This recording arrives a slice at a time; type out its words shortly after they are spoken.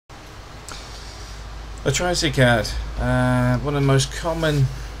A tricicad, one of the most common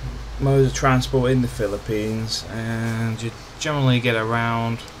modes of transport in the Philippines, and you generally get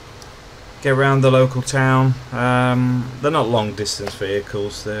around the local town. They're not long distance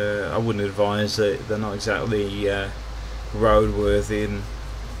vehicles. I wouldn't advise that. They're not exactly roadworthy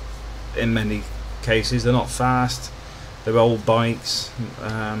in many cases. They're not fast. They're old bikes.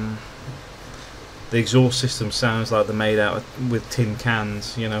 The exhaust system sounds like they're made out with tin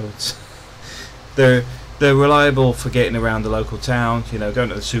cans. You know, they're reliable for getting around the local town. You know, going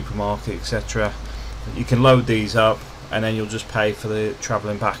to the supermarket, etc. You can load these up, and then you'll just pay for the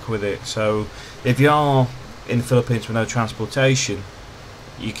travelling back with it. So if you are in the Philippines with no transportation,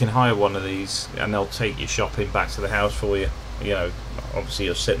 you can hire one of these, and they'll take your shopping back to the house for you. You know, obviously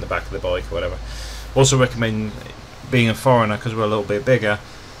you'll sit in the back of the bike or whatever. Also recommend, being a foreigner, because we're a little bit bigger,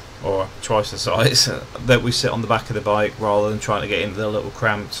 or twice the size, that we sit on the back of the bike rather than trying to get into the little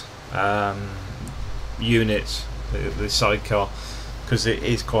cramped units, the sidecar, because it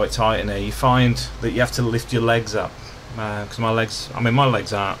is quite tight in there. You find that you have to lift your legs up, because my legs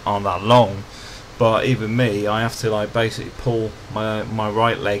aren't that long, but even me, I have to like basically pull my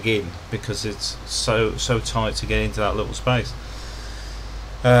right leg in because it's so tight to get into that little space.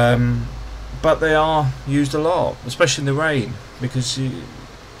 But they are used a lot, especially in the rain, because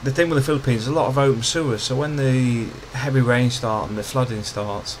the thing with the Philippines is a lot of open sewers. So when the heavy rain starts and the flooding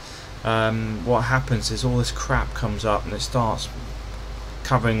starts, what happens is all this crap comes up and it starts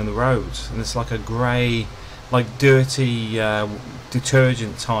covering the roads, and it's like a grey, like dirty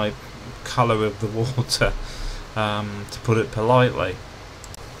detergent type colour of the water, to put it politely.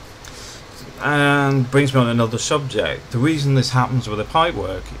 And brings me on another subject. The reason this happens with the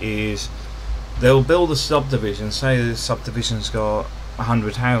pipework is they'll build a subdivision. Say the subdivision's got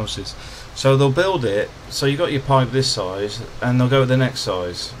 100 houses, so they'll build it so you got your pipe this size, and they'll go with the next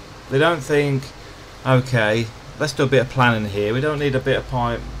size. They don't think, okay, let's do a bit of planning here. We don't need a bit of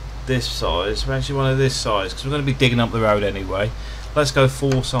pipe this size. We actually want it this size because we're going to be digging up the road anyway. Let's go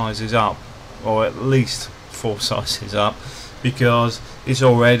 4 sizes up, or at least 4 sizes up, because it's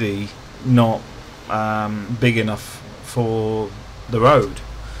already not big enough for the road,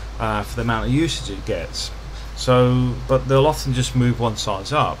 for the amount of usage it gets. So, but they'll often just move one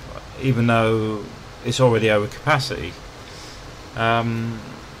size up, even though it's already over capacity.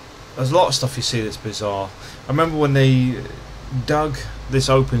 There's a lot of stuff you see that's bizarre. I remember when they dug this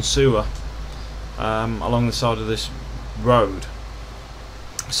open sewer along the side of this road.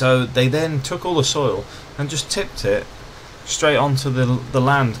 So they then took all the soil and just tipped it straight onto the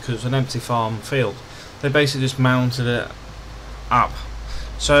land, because it's an empty farm field. They basically just mounted it up.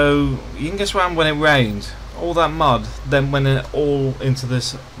 So you can guess around when it rained, all that mud then went all into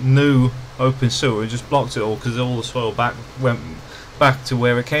this new open sewer and just blocked it all, because all the soil went back to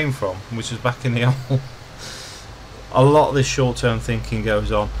where it came from, which was back in the hole. A lot of this short-term thinking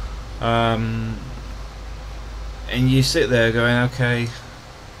goes on, and you sit there going, okay,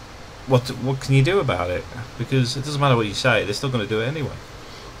 what can you do about it? Because it doesn't matter what you say, they're still going to do it anyway.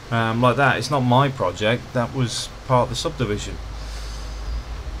 Like that, it's not my project, that was part of the subdivision.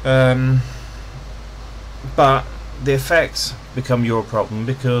 But the effects become your problem,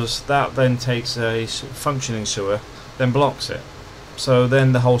 because that then takes a functioning sewer, then blocks it. So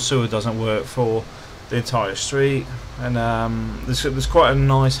then the whole sewer doesn't work for the entire street. And there's quite a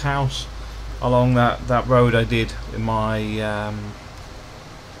nice house along that road I did in my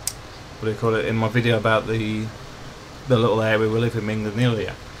what do you call it, in my video about the little area we live in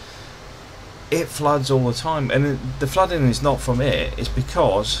Mindanilla. It floods all the time, and the flooding is not from it, it's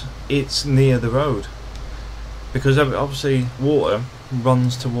because it's near the road. Because obviously water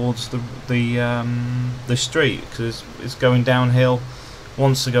runs towards the street, because it's going downhill,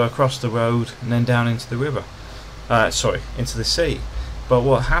 wants to go across the road and then down into the river, into the sea. But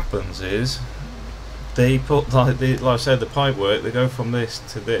what happens is they put, like I said, the pipe work, they go from this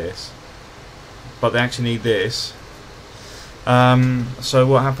to this, but they actually need this. So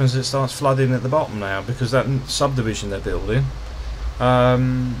what happens is it starts flooding at the bottom now, because that subdivision they're building,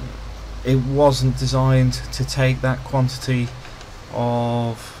 it wasn't designed to take that quantity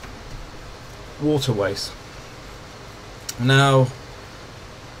of water waste. Now,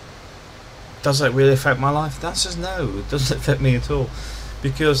 does that really affect my life? The answer is no, it doesn't affect me at all,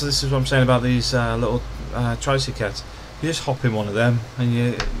 because this is what I'm saying about these little tricicads. You just hop in one of them,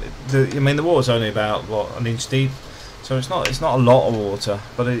 and I mean, the water's only about what, an inch deep, so it's not a lot of water,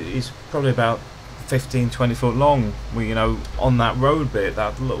 but it is probably about 15-20 foot long, you know, on that road bit,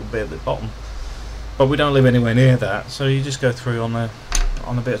 that little bit at the bottom. But we don't live anywhere near that, so you just go through on a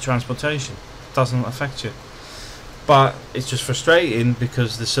bit of transportation. It doesn't affect you. But it's just frustrating,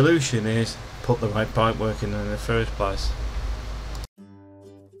 because the solution is put the right pipe work in the first place.